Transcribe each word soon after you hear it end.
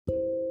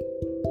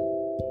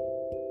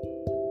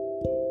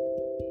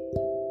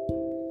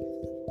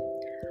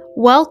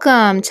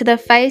Welcome to the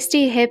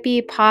Feisty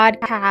Hippie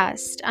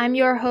podcast. I'm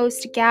your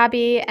host,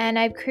 Gabby, and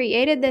I've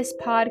created this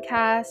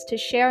podcast to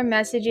share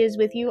messages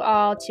with you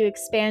all to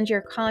expand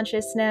your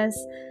consciousness.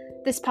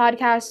 This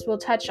podcast will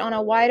touch on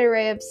a wide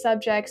array of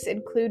subjects,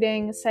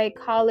 including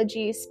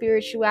psychology,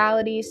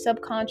 spirituality,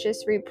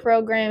 subconscious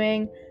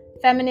reprogramming,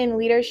 feminine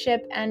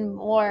leadership, and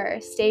more.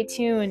 Stay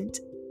tuned.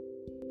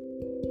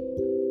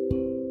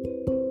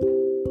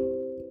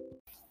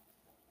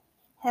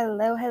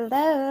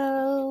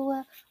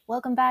 Hello.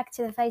 Welcome back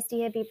to the Feisty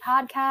Hippie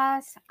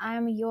podcast.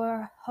 I'm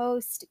your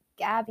host,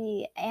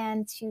 Gabby,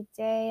 and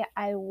today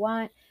I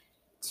want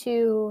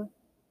to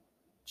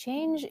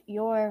change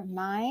your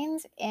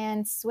mind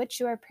and switch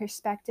your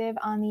perspective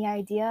on the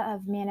idea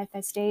of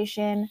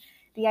manifestation,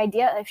 the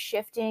idea of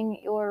shifting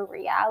your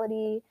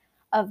reality,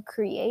 of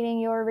creating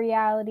your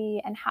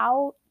reality, and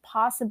how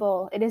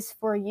possible it is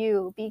for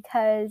you,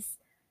 because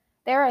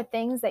there are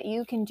things that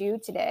you can do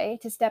today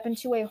to step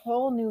into a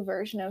whole new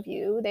version of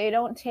you. They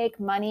don't take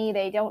money,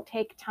 they don't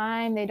take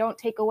time, they don't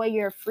take away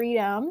your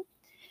freedom.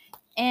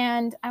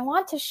 And I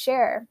want to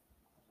share,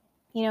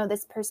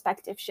 this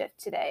perspective shift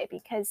today,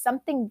 because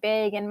something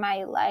big in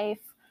my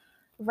life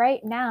right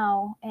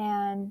now,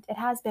 and it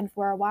has been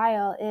for a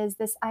while, is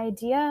this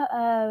idea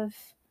of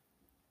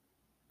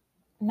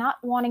not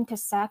wanting to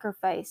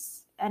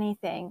sacrifice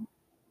anything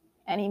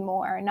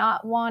anymore,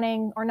 not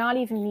wanting or not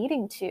even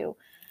needing to.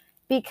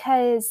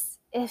 Because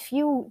if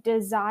you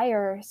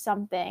desire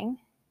something,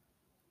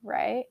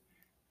 right,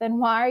 then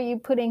why are you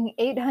putting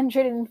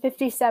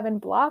 857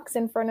 blocks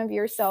in front of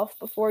yourself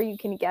before you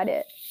can get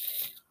it?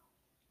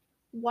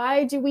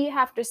 Why do we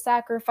have to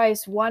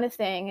sacrifice one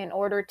thing in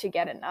order to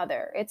get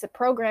another? It's a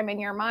program in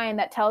your mind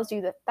that tells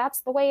you that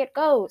that's the way it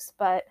goes,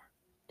 but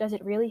does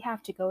it really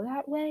have to go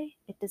that way?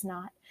 It does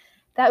not.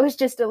 That was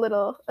just a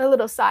little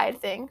side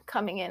thing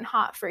coming in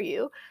hot for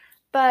you.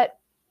 But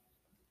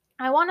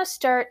I want to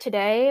start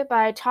today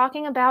by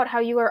talking about how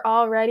you are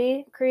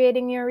already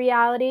creating your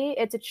reality.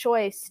 It's a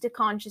choice to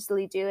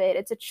consciously do it.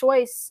 It's a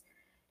choice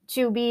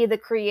to be the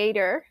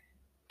creator,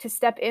 to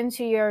step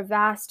into your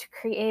vast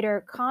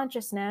creator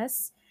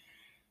consciousness.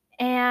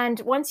 And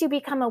once you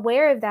become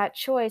aware of that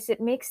choice, it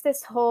makes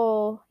this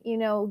whole,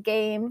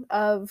 game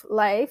of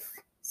life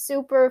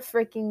super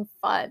freaking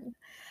fun.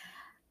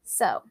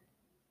 So,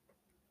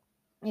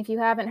 if you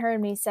haven't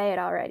heard me say it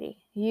already,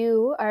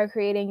 you are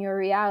creating your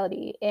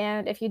reality.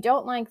 And if you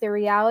don't like the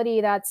reality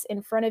that's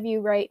in front of you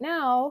right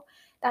now,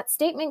 that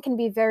statement can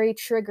be very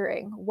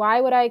triggering.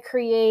 Why would I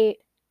create,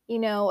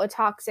 a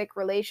toxic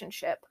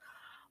relationship?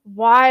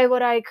 Why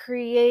would I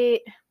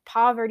create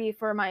poverty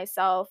for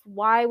myself?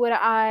 Why would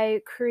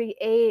I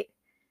create,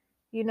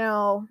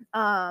 no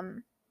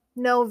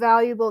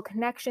valuable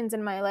connections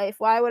in my life?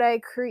 Why would I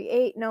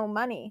create no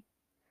money?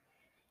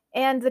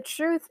 And the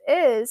truth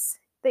is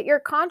that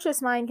your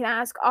conscious mind can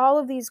ask all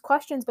of these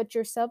questions, but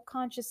your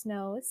subconscious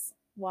knows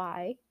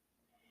why.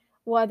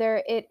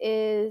 Whether it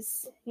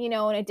is, an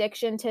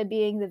addiction to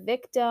being the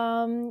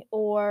victim,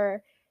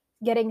 or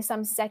getting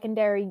some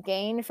secondary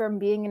gain from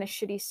being in a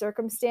shitty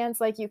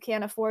circumstance, like you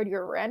can't afford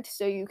your rent,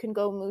 so you can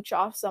go mooch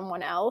off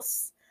someone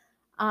else.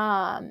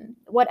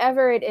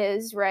 Whatever it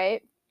is,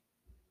 right?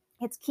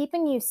 It's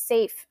keeping you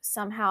safe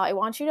somehow. I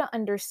want you to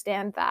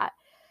understand that.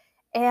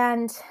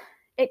 And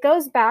it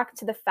goes back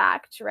to the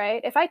fact,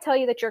 right? If I tell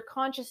you that you're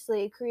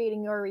consciously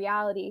creating your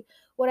reality,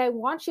 what I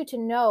want you to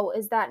know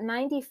is that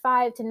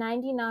 95 to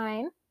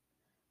 99%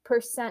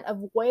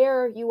 of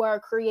where you are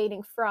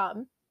creating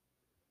from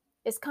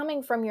is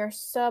coming from your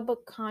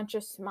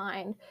subconscious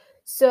mind.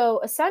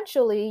 So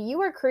essentially, you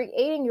are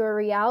creating your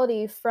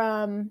reality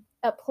from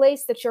a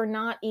place that you're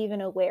not even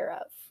aware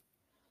of.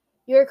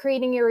 You're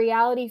creating your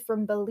reality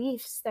from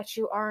beliefs that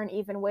you aren't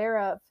even aware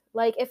of.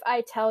 Like if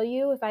I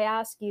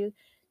ask you,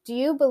 do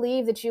you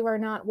believe that you are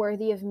not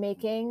worthy of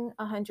making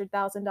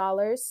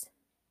 $100,000?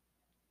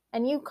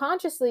 And you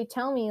consciously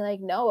tell me,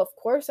 like, no, of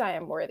course I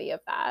am worthy of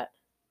that.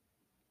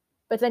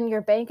 But then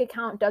your bank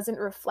account doesn't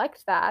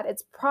reflect that.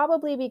 It's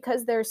probably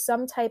because there's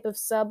some type of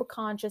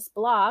subconscious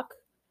block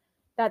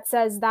that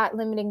says that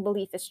limiting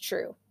belief is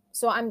true.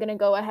 So I'm going to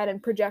go ahead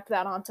and project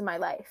that onto my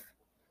life.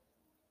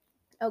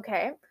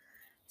 Okay.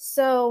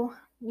 So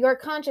your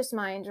conscious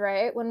mind,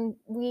 right? When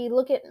we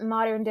look at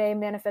modern day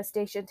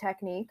manifestation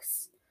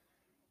techniques,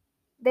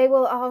 they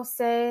will all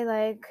say,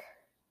 like,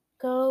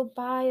 go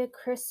buy a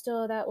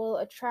crystal that will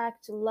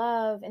attract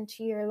love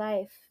into your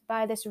life.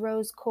 Buy this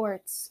rose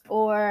quartz,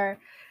 or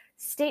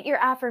state your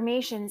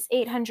affirmations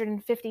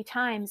 850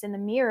 times in the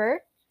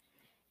mirror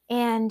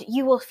and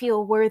you will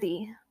feel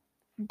worthy.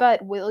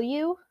 But will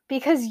you?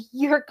 Because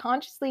you're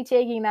consciously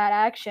taking that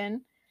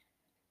action.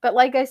 But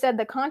like I said,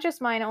 the conscious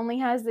mind only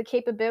has the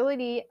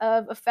capability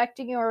of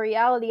affecting your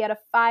reality at a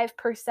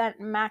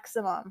 5%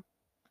 maximum.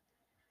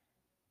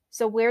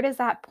 So where does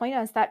that point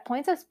us? That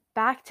points us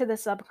back to the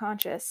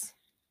subconscious.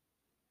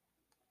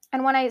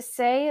 And when I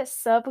say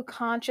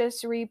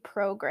subconscious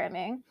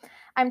reprogramming,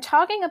 I'm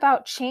talking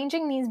about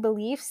changing these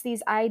beliefs,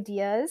 these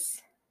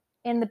ideas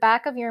in the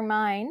back of your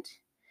mind,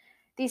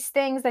 these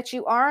things that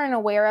you aren't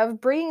aware of,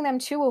 bringing them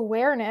to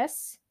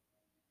awareness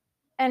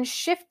and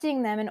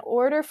shifting them in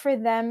order for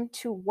them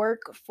to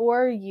work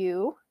for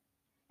you,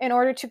 in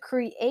order to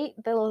create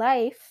the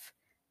life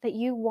that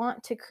you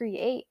want to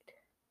create.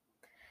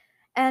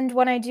 And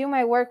when I do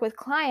my work with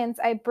clients,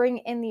 I bring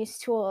in these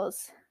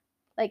tools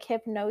like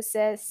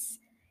hypnosis,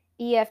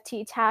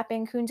 EFT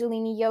tapping,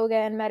 Kundalini yoga,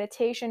 and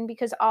meditation,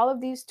 because all of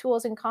these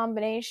tools in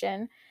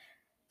combination,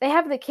 they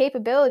have the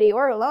capability,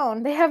 or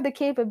alone, they have the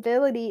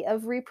capability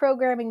of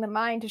reprogramming the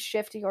mind to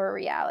shift your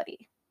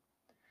reality.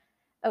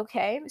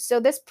 Okay, so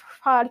this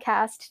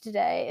podcast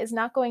today is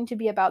not going to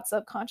be about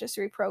subconscious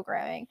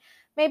reprogramming.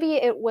 Maybe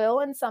it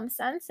will in some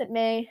sense. It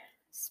may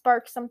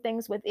spark some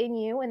things within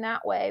you in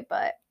that way,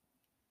 but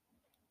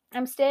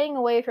I'm staying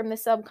away from the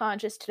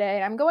subconscious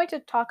today. I'm going to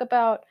talk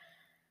about,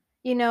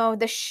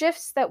 the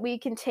shifts that we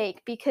can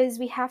take, because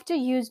we have to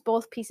use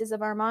both pieces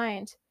of our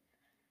mind.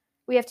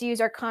 We have to use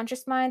our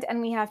conscious mind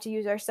and we have to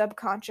use our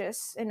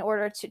subconscious in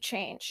order to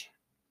change.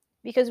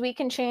 Because we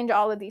can change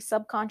all of these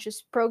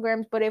subconscious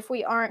programs, but if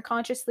we aren't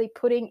consciously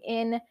putting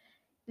in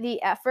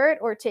the effort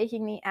or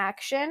taking the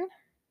action,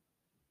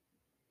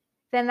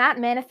 then that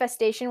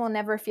manifestation will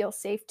never feel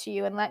safe to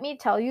you. And let me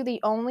tell you, the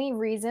only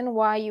reason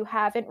why you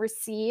haven't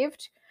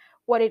received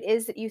what it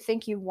is that you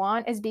think you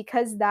want is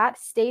because that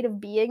state of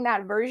being,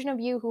 that version of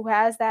you who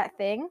has that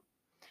thing,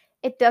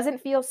 it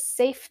doesn't feel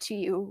safe to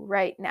you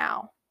right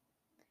now.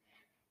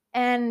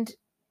 And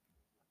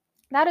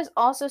that is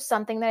also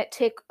something that it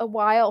took a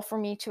while for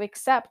me to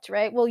accept,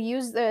 right? We'll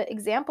use the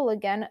example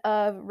again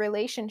of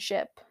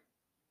relationship.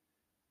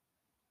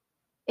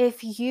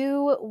 If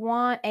you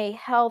want a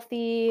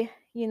healthy,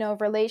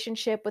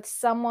 relationship with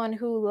someone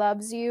who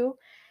loves you,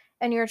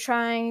 and you're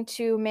trying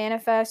to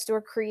manifest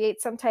or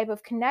create some type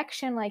of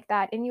connection like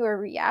that in your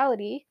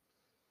reality,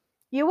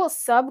 you will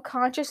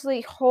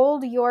subconsciously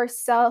hold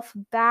yourself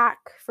back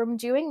from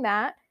doing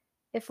that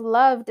if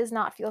love does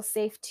not feel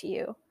safe to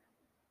you.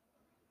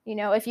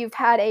 If you've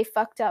had a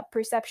fucked up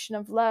perception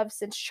of love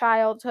since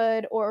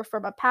childhood or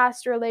from a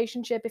past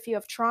relationship, if you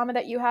have trauma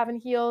that you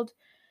haven't healed,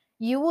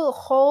 you will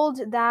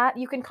hold that.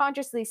 You can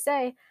consciously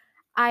say,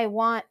 I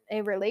want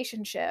a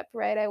relationship,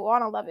 right? I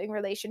want a loving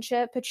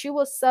relationship, but you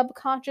will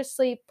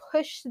subconsciously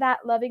push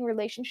that loving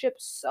relationship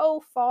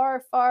so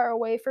far, far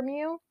away from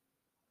you,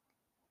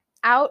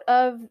 out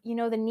of,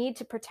 the need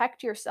to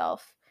protect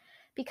yourself.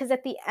 Because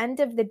at the end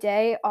of the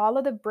day, all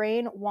of the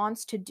brain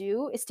wants to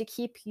do is to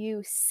keep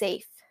you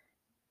safe.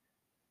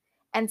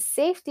 And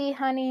safety,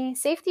 honey,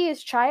 safety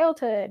is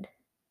childhood.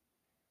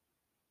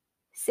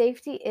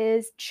 Safety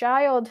is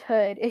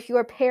childhood. If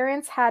your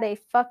parents had a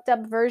fucked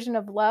up version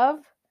of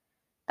love,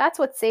 that's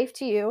what's safe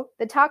to you.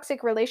 The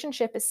toxic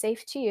relationship is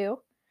safe to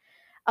you.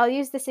 I'll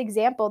use this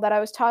example that I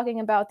was talking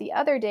about the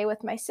other day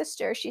with my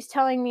sister. She's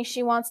telling me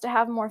she wants to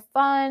have more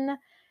fun.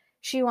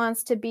 She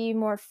wants to be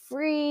more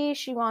free.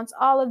 She wants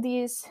all of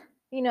these,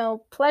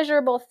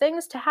 pleasurable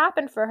things to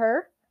happen for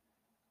her.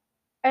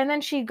 And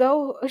then she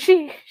goes,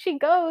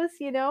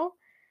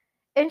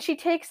 and she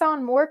takes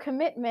on more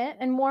commitment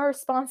and more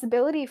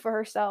responsibility for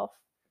herself.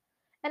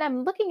 And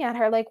I'm looking at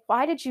her like,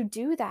 why did you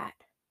do that?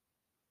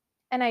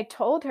 And I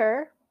told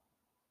her,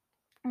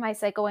 my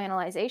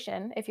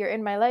psychoanalyzation, if you're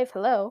in my life,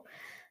 hello,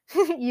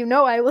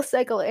 I will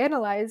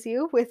psychoanalyze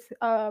you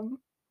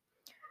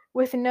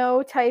with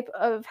no type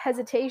of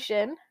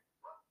hesitation.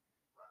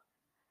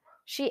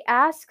 She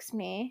asks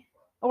me,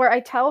 or I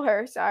tell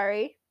her,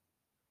 sorry,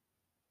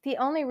 the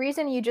only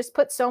reason you just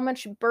put so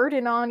much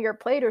burden on your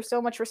plate or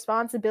so much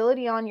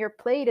responsibility on your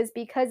plate is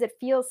because it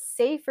feels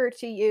safer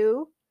to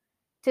you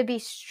to be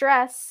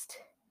stressed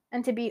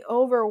and to be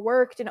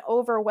overworked and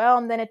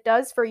overwhelmed than it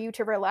does for you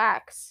to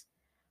relax.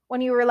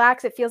 When you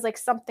relax, it feels like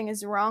something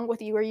is wrong with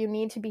you or you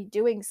need to be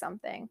doing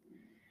something.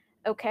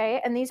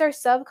 Okay? And these are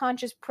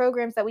subconscious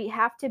programs that we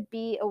have to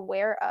be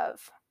aware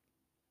of.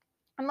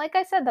 And like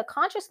I said, the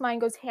conscious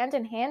mind goes hand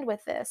in hand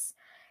with this.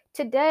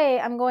 Today,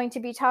 I'm going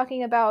to be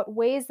talking about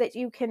ways that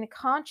you can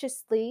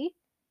consciously,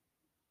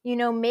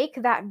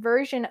 make that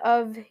version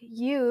of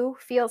you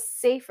feel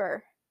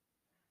safer,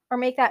 or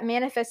make that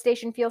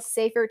manifestation feel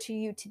safer to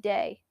you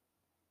today,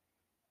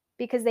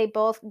 because they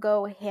both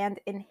go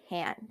hand in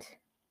hand.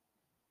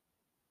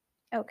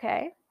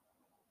 Okay?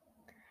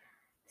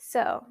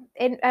 So,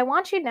 I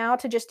want you now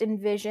to just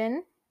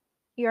envision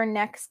your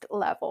next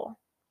level,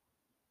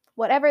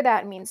 whatever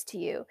that means to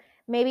you.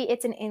 Maybe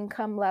it's an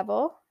income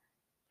level.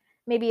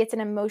 Maybe it's an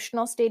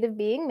emotional state of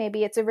being.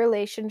 Maybe it's a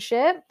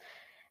relationship.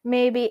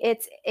 Maybe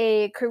it's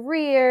a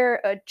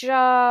career, a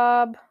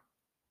job,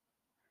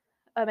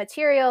 a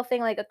material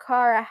thing like a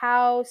car, a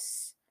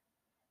house,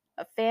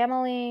 a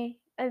family.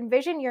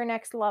 Envision your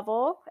next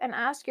level and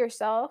ask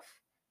yourself,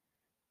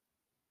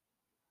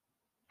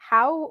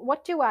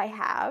 what do I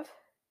have?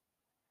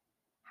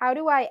 How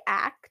do I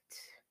act?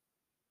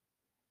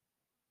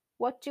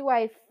 What do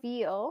I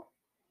feel?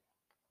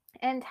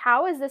 And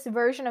how is this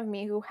version of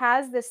me who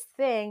has this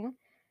thing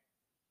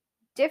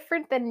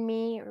different than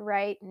me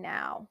right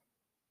now?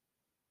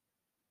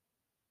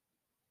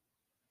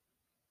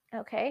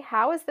 Okay,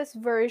 how is this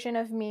version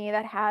of me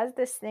that has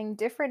this thing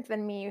different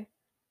than me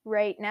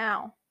right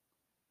now?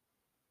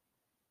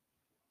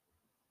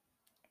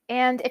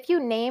 And if you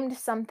named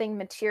something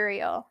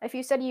material, if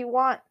you said you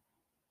want,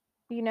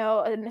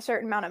 a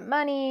certain amount of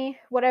money,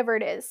 whatever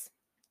it is,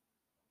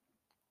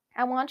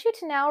 I want you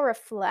to now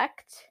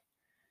reflect,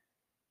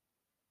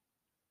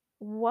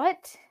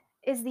 what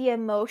is the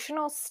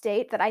emotional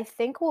state that I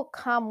think will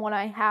come when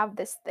I have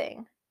this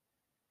thing?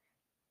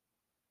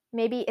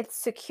 Maybe it's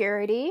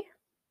security,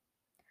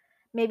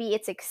 maybe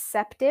it's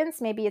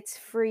acceptance, maybe it's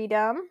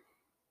freedom.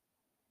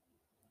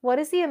 What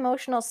is the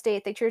emotional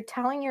state that you're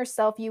telling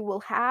yourself you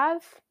will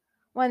have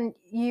when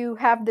you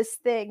have this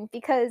thing?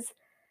 Because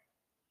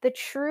the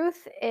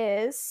truth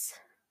is,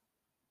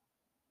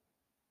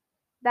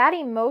 that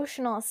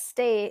emotional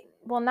state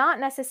will not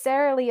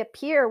necessarily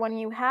appear when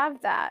you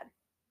have that.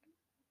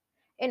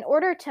 In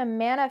order to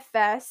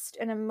manifest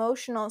an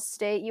emotional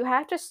state, you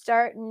have to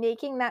start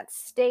making that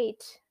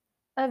state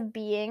of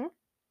being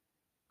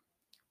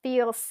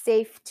feel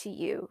safe to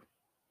you.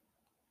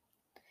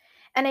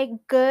 And a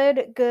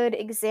good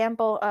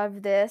example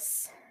of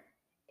this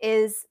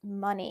is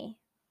money.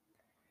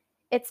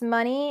 It's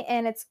money,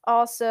 and it's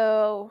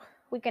also,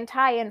 we can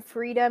tie in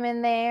freedom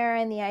in there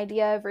and the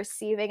idea of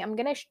receiving. I'm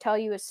going to tell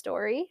you a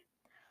story.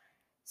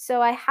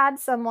 So I had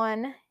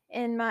someone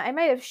I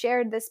might have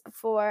shared this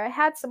before. I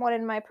had someone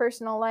in my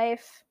personal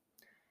life.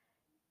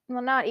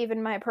 Well, not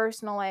even my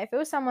personal life. It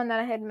was someone that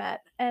I had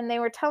met, and they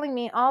were telling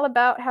me all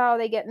about how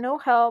they get no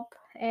help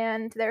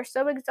and they're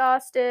so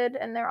exhausted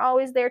and they're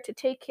always there to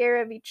take care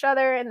of each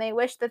other and they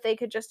wish that they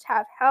could just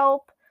have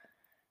help.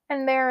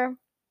 And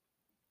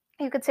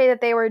you could say that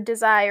they were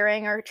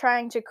desiring or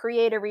trying to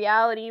create a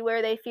reality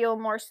where they feel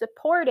more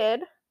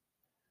supported,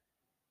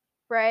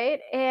 right?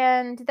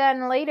 And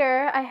then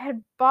later, I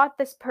had bought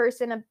this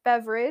person a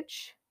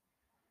beverage,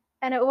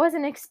 and it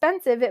wasn't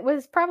expensive. It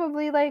was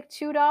probably like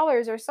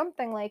 $2 or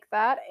something like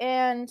that.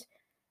 And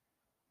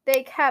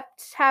they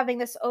kept having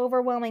this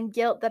overwhelming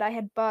guilt that I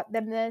had bought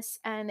them this,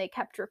 and they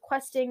kept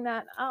requesting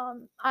that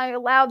I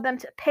allowed them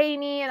to pay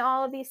me and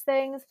all of these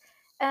things.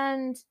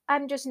 And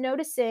I'm just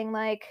noticing,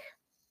 like,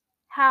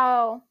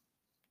 how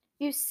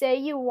you say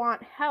you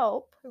want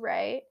help,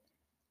 right?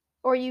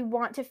 Or you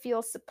want to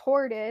feel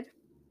supported,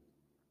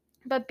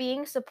 but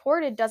being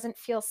supported doesn't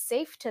feel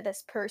safe to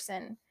this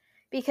person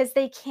because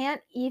they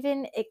can't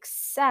even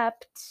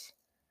accept,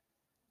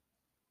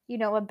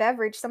 a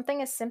beverage,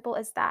 something as simple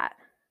as that.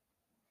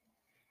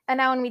 And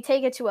now when we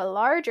take it to a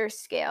larger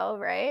scale,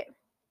 right?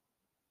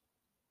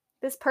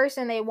 This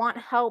person, they want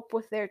help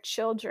with their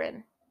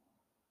children.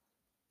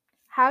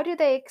 How do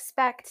they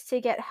expect to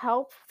get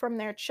help from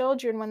their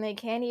children when they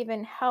can't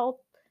even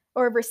help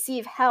or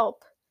receive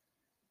help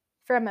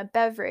from a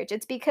beverage?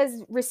 It's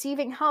because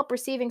receiving help,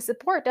 receiving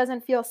support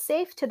doesn't feel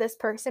safe to this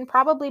person,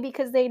 probably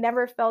because they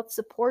never felt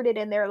supported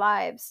in their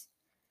lives.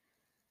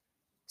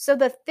 So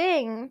the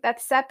thing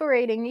that's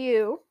separating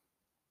you,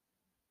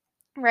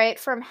 right,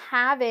 from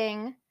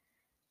having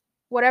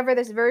whatever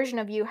this version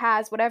of you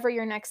has, whatever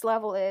your next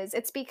level is,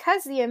 it's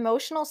because the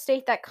emotional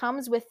state that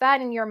comes with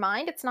that in your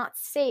mind, it's not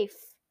safe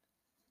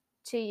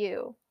to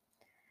you.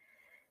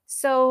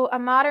 So a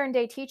modern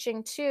day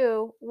teaching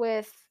too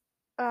with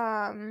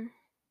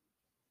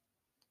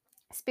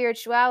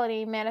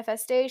spirituality,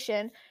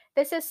 manifestation,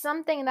 this is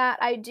something that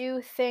I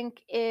do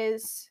think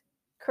is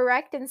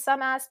correct in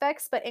some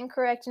aspects but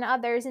incorrect in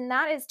others, and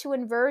that is to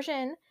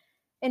envision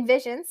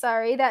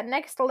that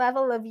next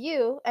level of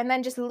you and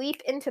then just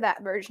leap into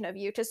that version of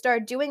you, to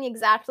start doing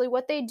exactly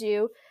what they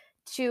do,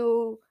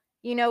 to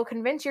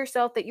convince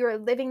yourself that you're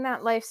living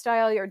that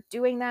lifestyle, you're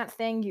doing that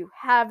thing, you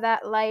have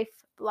that life,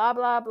 blah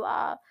blah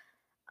blah.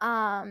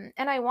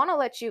 And I want to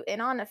let you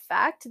in on a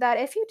fact that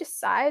if you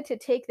decide to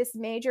take this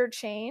major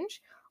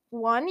change,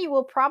 one, you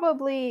will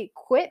probably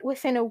quit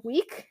within a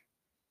week.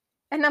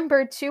 And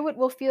number two, it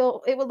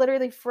will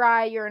literally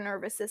fry your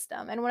nervous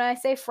system. And when I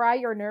say fry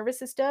your nervous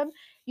system,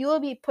 you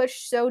will be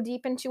pushed so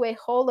deep into a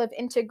hole of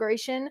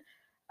integration,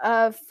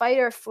 of fight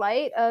or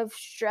flight, of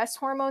stress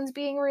hormones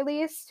being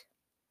released.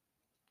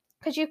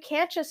 Because you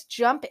can't just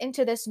jump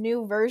into this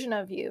new version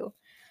of you.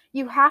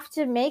 You have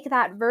to make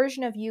that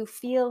version of you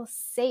feel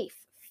safe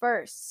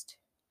first.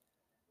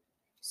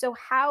 So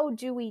how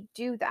do we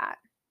do that?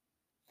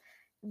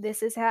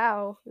 This is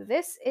how.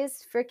 This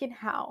is freaking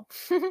how.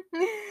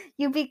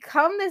 You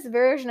become this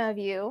version of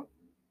you,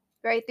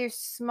 right, through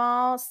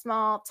small,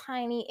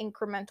 tiny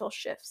incremental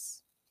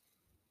shifts.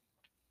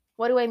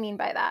 What do I mean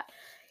by that?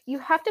 You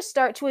have to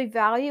start to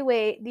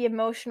evaluate the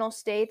emotional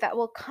state that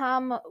will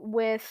come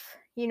with,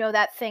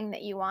 that thing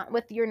that you want,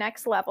 with your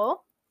next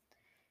level.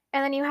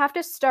 And then you have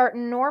to start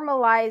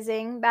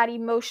normalizing that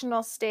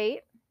emotional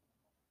state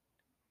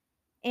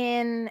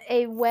in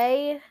a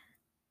way,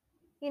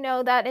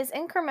 that is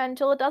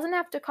incremental. It doesn't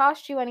have to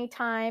cost you any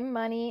time,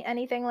 money,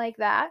 anything like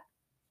that.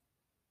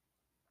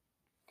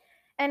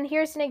 And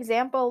here's an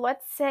example.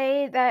 Let's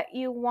say that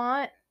you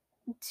want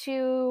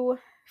to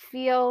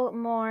feel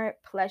more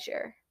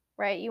pleasure,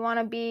 right? You want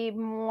to be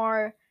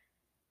more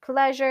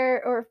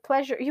pleasure.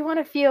 You want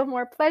to feel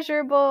more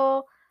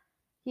pleasurable.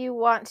 You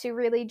want to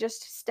really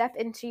just step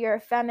into your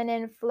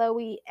feminine,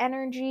 flowy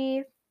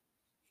energy.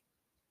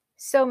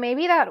 So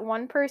maybe that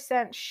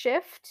 1%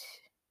 shift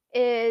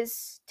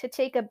is to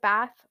take a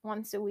bath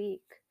once a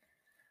week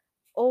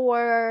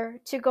or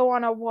to go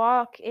on a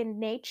walk in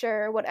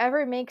nature,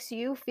 whatever makes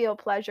you feel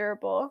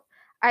pleasurable.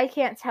 I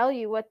can't tell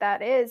you what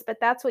that is, but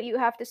that's what you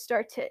have to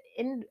start to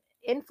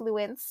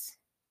influence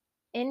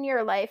in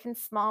your life in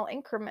small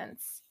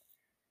increments,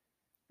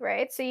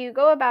 right? So you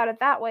go about it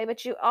that way,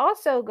 but you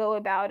also go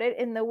about it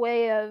in the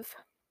way of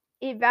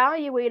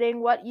evaluating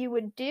what you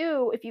would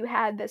do if you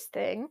had this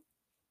thing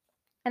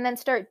and then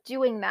start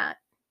doing that.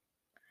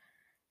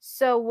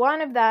 So one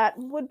of that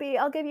would be,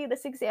 I'll give you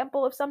this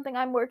example of something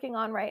I'm working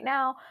on right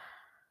now.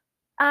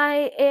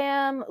 I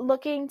am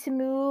looking to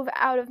move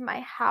out of my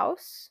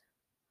house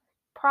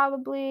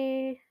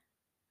probably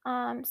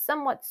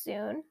somewhat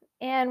soon.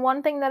 And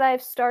one thing that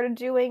I've started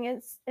doing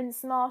is in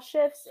small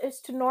shifts is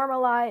to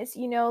normalize,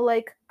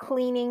 like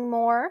cleaning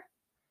more,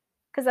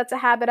 because that's a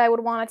habit I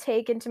would want to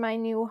take into my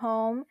new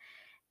home.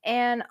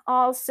 And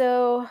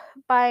also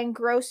buying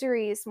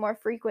groceries more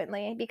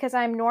frequently because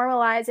I'm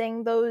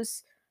normalizing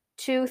those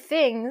two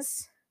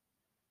things,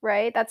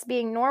 right? That's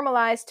being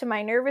normalized to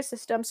my nervous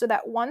system so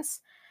that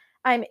once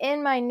I'm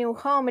in my new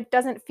home, it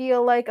doesn't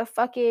feel like a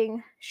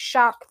fucking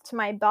shock to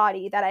my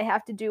body that I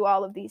have to do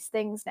all of these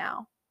things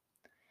now.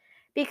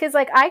 Because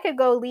like I could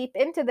go leap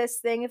into this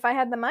thing if I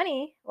had the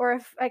money, or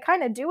if I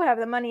kind of do have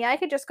the money, I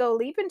could just go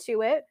leap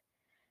into it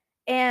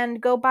and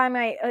go buy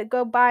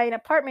an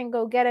apartment,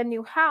 go get a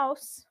new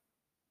house.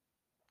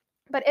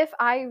 But if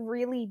I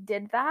really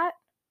did that,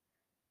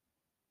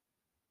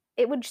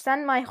 it would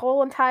send my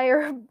whole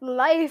entire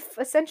life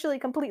essentially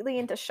completely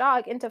into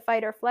shock, into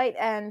fight or flight.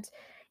 And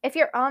if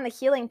you're on the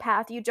healing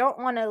path, you don't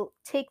want to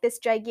take this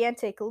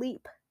gigantic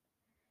leap,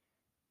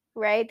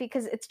 right?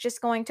 Because it's just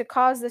going to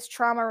cause this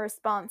trauma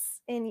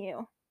response in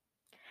you.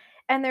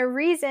 And the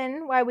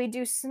reason why we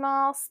do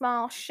small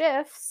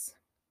shifts,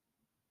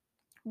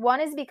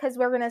 one is because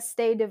we're going to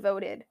stay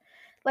devoted.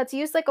 Let's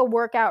use like a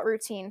workout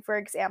routine, for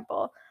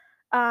example.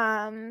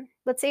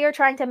 Let's say you're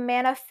trying to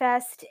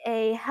manifest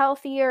a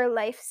healthier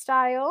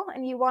lifestyle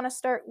and you want to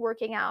start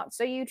working out.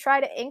 So you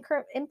try to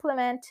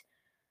implement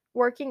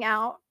working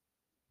out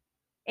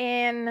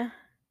in,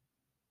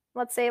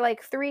 let's say,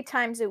 like 3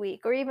 times a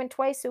week or even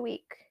twice a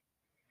week.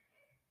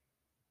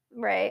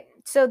 Right.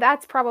 So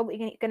that's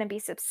probably going to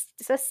be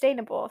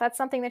sustainable. That's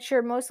something that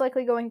you're most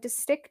likely going to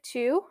stick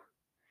to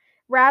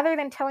rather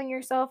than telling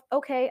yourself,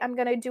 okay, I'm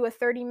going to do a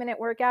 30-minute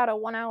workout, a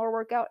 1-hour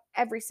workout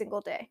every single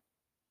day.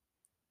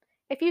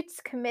 If you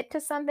commit to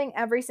something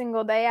every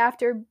single day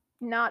after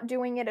not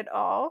doing it at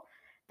all,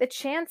 the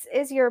chance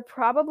is you're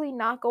probably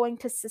not going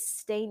to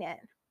sustain it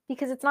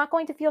because it's not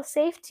going to feel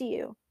safe to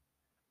you.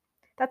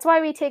 That's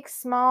why we take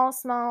small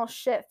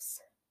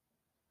shifts.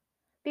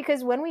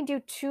 Because when we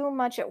do too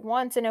much at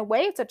once, in a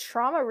way, it's a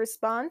trauma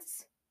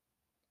response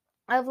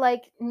of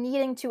like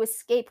needing to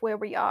escape where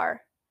we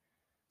are.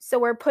 So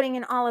we're putting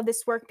in all of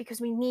this work because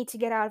we need to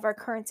get out of our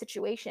current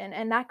situation.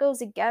 And that goes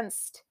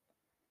against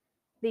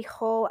the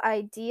whole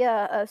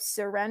idea of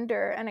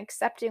surrender and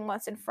accepting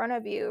what's in front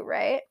of you,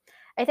 right?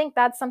 I think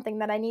that's something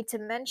that I need to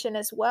mention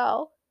as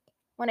well.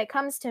 When it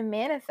comes to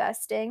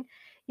manifesting,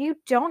 you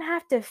don't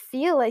have to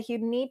feel like you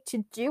need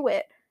to do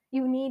it.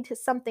 You need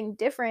something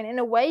different. In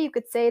a way, you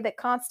could say that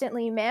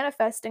constantly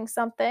manifesting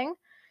something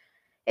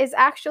is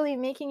actually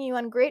making you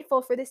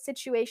ungrateful for the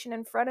situation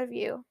in front of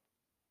you,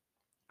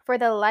 for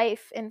the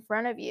life in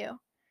front of you.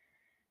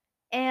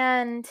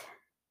 And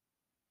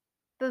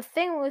the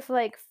thing with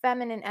like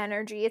feminine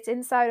energy, it's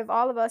inside of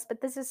all of us, but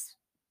this is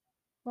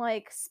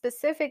like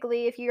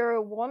specifically if you're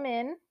a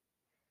woman,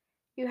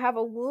 you have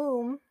a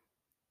womb.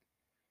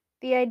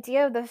 The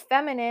idea of the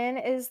feminine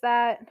is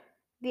that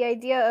the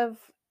idea of,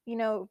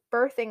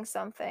 birthing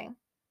something,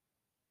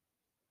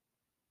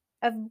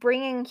 of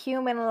bringing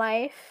human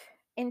life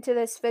into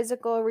this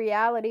physical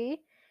reality,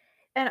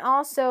 and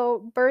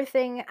also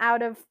birthing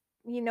out of,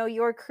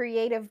 your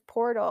creative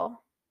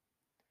portal.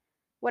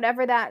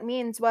 Whatever that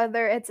means,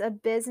 whether it's a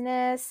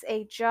business,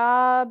 a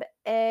job,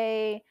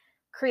 a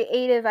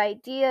creative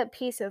idea,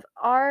 piece of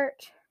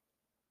art.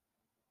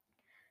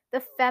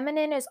 The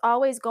feminine is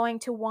always going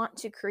to want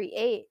to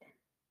create.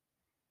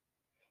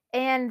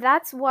 And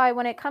that's why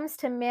when it comes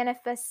to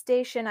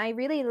manifestation, I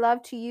really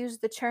love to use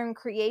the term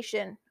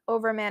creation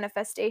over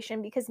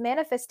manifestation, because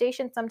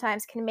manifestation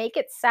sometimes can make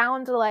it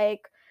sound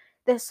like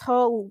this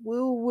whole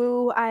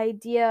woo-woo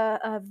idea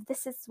of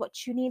this is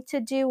what you need to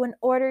do in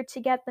order to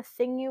get the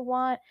thing you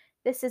want.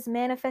 This is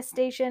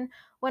manifestation,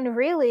 when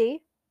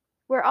really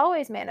we're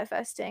always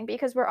manifesting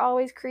because we're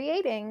always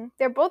creating.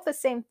 They're both the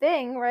same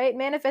thing, right?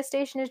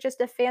 Manifestation is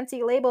just a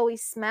fancy label we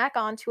smack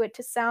onto it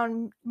to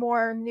sound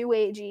more new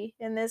agey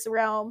in this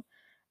realm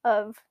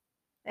of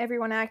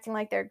everyone acting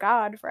like they're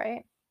God,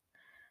 right?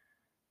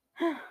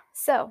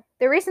 So,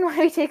 the reason why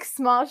we take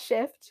small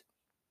shifts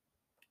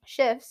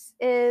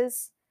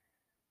is,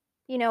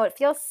 it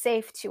feels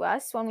safe to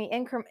us when we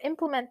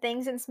implement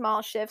things in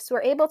small shifts.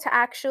 We're able to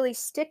actually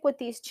stick with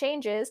these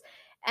changes.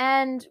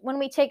 And when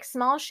we take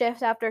small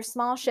shift after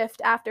small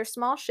shift after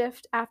small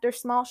shift after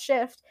small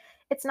shift,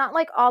 It's not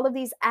like all of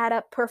these add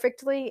up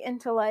perfectly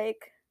into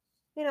like,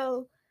 you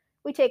know,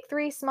 we take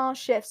 3 small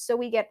shifts, so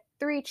we get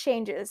 3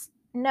 changes.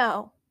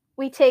 No.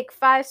 We take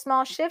 5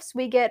 small shifts,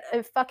 we get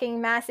a fucking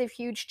massive,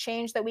 huge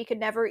change that we could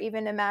never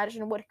even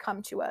imagine would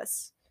come to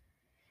us.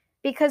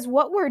 Because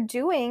what we're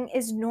doing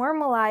is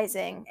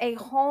normalizing a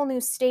whole new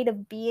state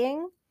of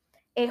being,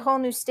 a whole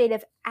new state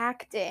of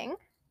acting.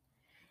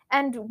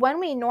 And when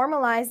we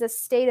normalize this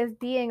state of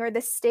being or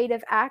this state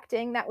of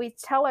acting that we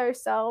tell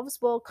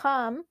ourselves will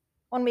come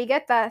when we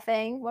get that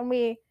thing, when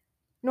we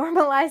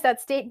normalize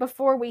that state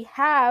before we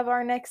have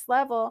our next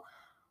level,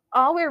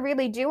 all we're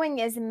really doing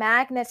is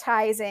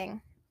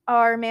magnetizing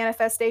our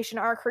manifestation,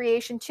 our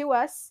creation to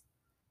us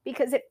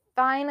because it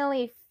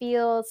finally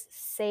feels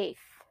safe.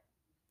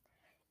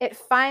 It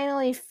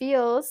finally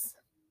feels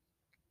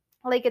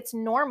like it's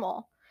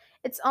normal.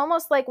 It's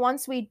almost like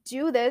once we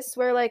do this,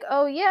 we're like,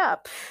 oh yeah,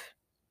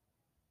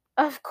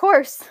 of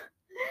course.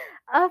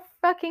 Of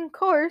fucking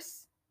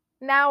course.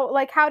 Now,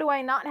 like, how do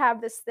I not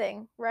have this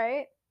thing,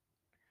 right?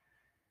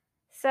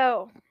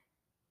 So,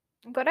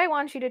 what I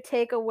want you to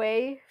take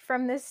away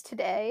from this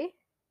today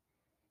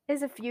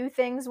is a few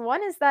things.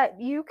 One is that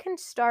you can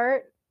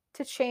start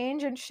to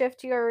change and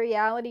shift your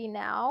reality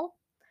now.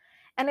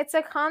 And it's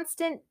a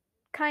constant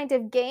kind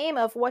of game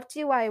of what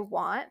do I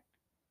want?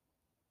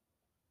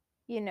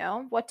 What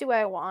do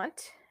I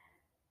want?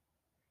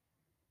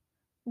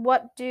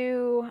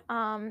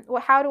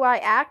 How do I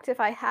act if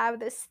I have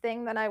this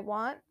thing that I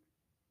want?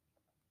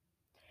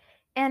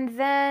 And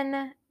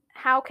then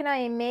how can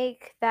I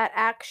make that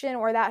action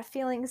or that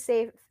feeling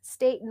safe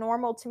state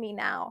normal to me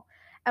now?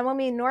 And when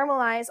we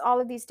normalize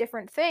all of these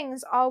different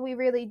things, all we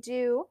really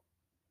do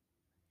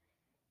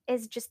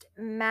is just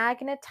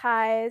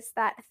magnetize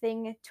that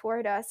thing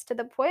toward us to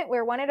the point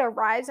where when it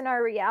arrives in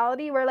our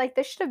reality, we're like,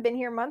 this should have been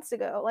here months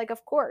ago. Like,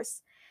 of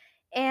course.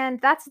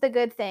 And that's the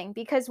good thing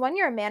because when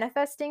you're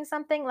manifesting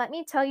something, let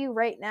me tell you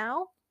right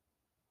now,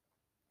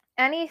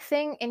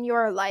 anything in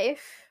your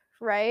life,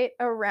 right,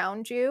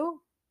 around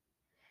you,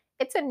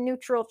 it's a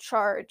neutral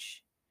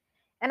charge.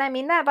 And I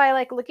mean that by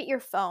like, look at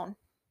your phone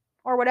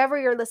or whatever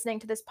you're listening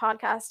to this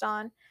podcast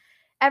on.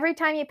 Every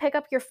time you pick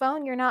up your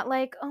phone, you're not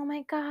like, oh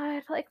my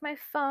God, like my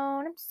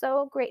phone. I'm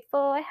so grateful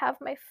I have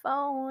my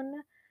phone.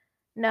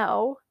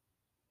 No,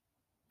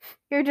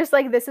 you're just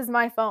like, this is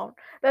my phone.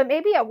 But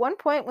maybe at one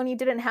point when you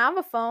didn't have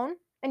a phone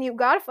and you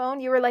got a phone,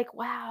 you were like,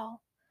 wow,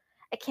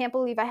 I can't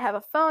believe I have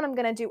a phone. I'm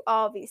going to do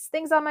all these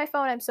things on my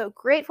phone. I'm so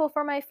grateful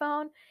for my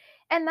phone.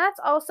 And that's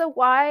also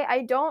why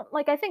I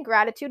think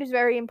gratitude is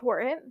very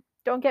important.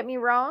 Don't get me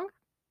wrong.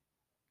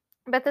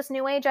 But this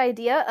new age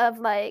idea of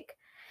like,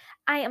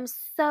 I am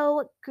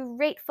so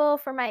grateful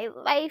for my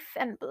life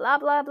and blah,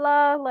 blah,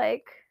 blah.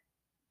 Like,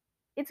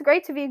 it's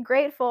great to be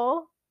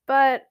grateful,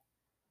 but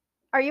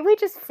are you really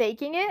just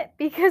faking it?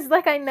 Because,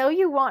 like, I know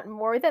you want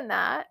more than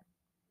that.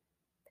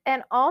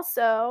 And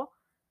also,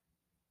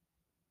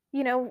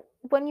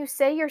 when you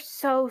say you're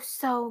so,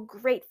 so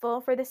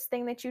grateful for this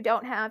thing that you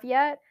don't have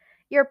yet,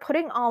 you're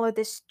putting all of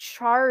this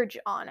charge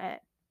on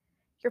it.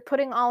 You're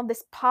putting all of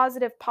this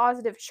positive,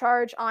 positive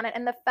charge on it.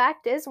 And the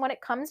fact is, when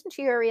it comes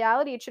into your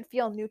reality, it should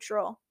feel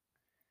neutral.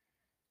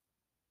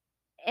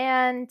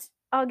 And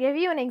I'll give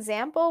you an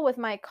example with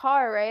my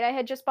car, right? I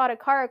had just bought a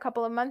car a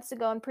couple of months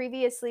ago, and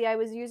previously I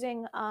was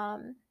using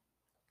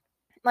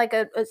like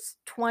a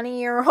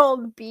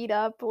 20-year-old beat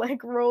up,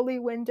 like rolly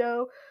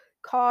window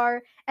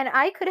car. And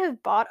I could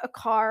have bought a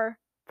car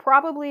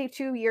probably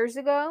 2 years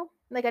ago,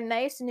 like a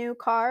nice new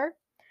car.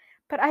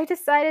 But I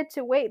decided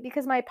to wait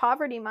because my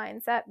poverty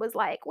mindset was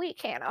like, we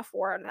can't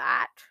afford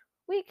that.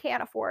 We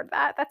can't afford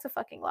that. That's a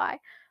fucking lie.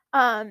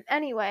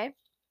 Anyway,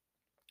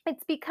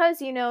 it's because,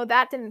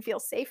 that didn't feel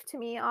safe to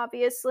me,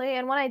 obviously.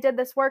 And when I did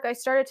this work, I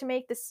started to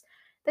make this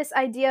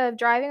idea of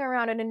driving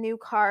around in a new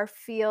car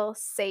feel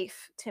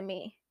safe to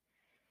me.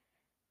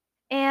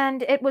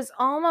 And it was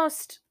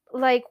almost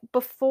like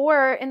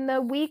before, in the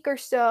week or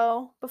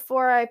so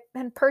before I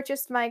had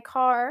purchased my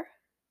car,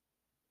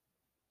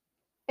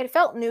 it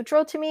felt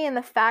neutral to me in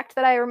the fact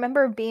that I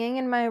remember being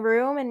in my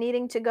room and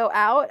needing to go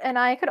out, and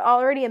I could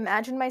already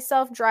imagine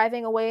myself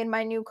driving away in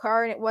my new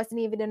car, and it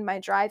wasn't even in my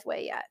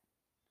driveway yet.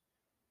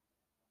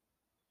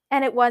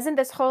 And it wasn't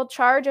this whole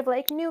charge of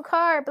like, new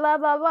car, blah,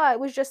 blah, blah.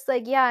 It was just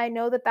like, yeah, I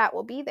know that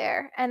will be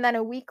there. And then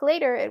a week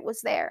later, it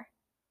was there.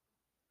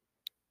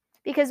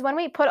 Because when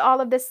we put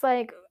all of this,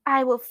 like,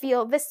 I will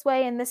feel this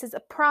way, and this is a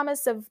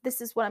promise of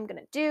this is what I'm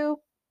going to do,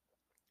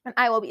 and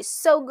I will be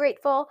so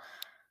grateful.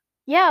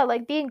 Yeah,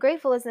 like being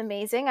grateful is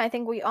amazing. I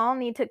think we all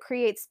need to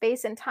create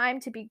space and time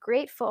to be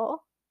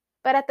grateful.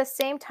 But at the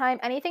same time,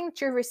 anything that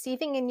you're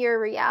receiving in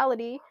your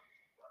reality,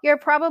 you're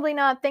probably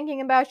not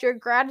thinking about your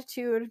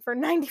gratitude for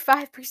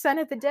 95%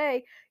 of the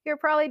day. You're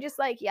probably just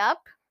like, yep,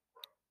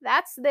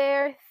 that's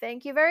there.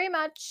 Thank you very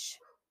much.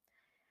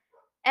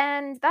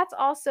 And that's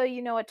also,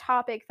 a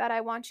topic that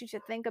I want you to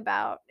think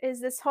about is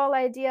this whole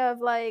idea of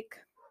like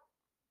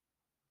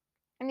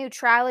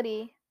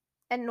neutrality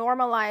and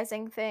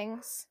normalizing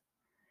things.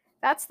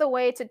 That's the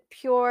way to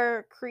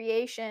pure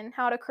creation.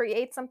 How to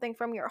create something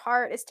from your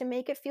heart is to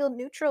make it feel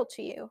neutral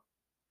to you.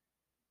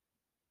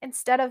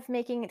 instead of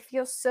making it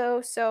feel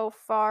so, so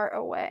far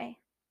away.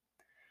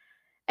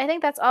 I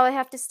think that's all I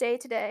have to say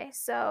today.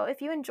 So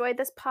if you enjoyed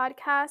this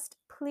podcast,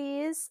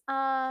 please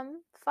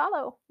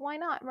follow. Why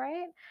not,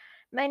 right?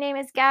 My name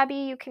is Gabby.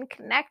 You can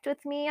connect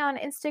with me on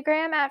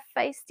Instagram at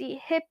feisty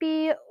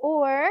hippie,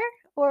 or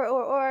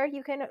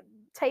you can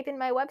type in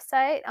my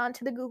website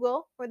onto the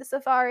Google or the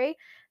Safari,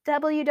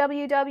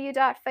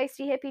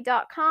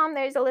 www.feistyhippie.com.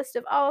 There's a list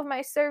of all of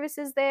my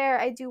services there.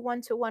 I do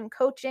one-to-one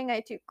coaching,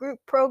 I do group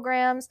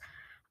programs,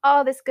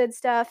 all this good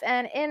stuff.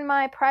 And in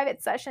my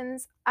private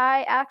sessions,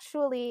 I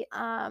actually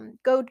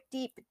go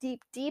deep,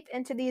 deep, deep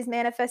into these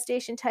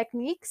manifestation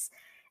techniques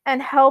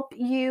and help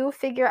you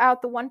figure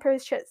out the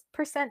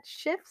 1%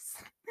 shifts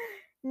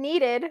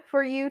needed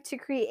for you to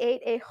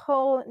create a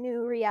whole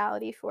new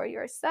reality for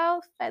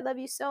yourself. I love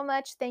you so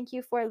much. Thank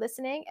you for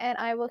listening, and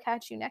I will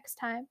catch you next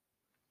time.